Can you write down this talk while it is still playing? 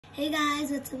Hey guys,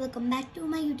 what's up? Welcome back to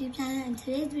my YouTube channel. In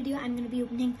today's video, I'm going to be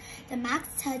opening the Max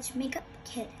Touch makeup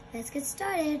kit. Let's get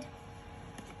started.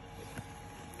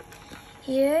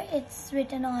 Here, it's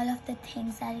written all of the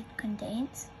things that it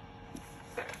contains.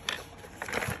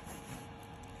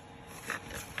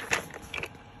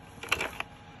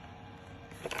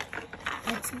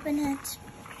 Let's open it.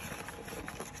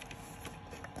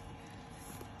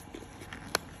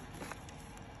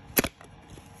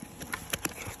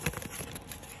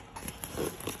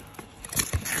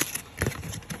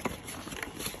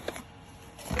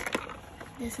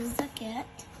 This is the kit.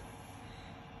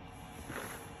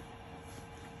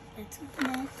 Let's open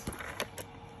it.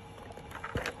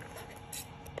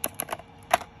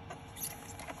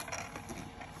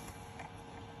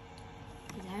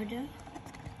 These are the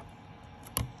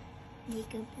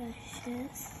makeup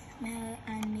brushes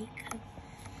and makeup.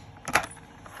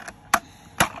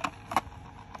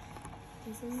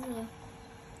 This is the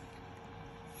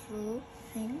full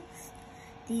things.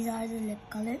 These are the lip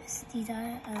colors. These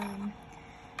are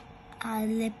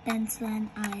lip pencil and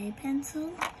eye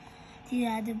pencil. These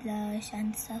are the blush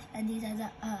and stuff, and these are the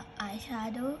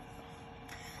eyeshadow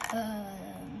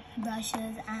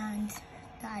brushes and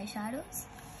the eyeshadows.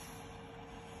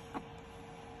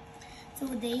 So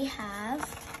they have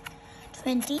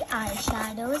 20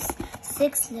 eyeshadows,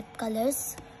 6 lip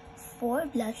colors, 4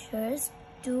 blushers,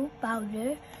 2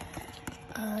 powder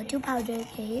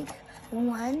cake,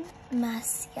 1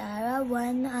 mascara,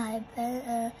 1 eye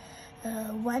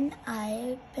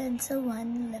pencil,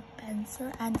 1 lip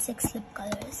pencil, and 6 lip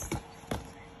colors.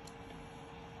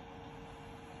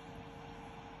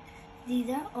 These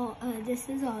are all. This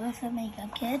is all of the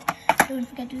makeup kit. Don't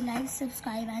forget to like,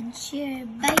 subscribe, and share.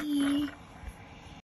 Bye.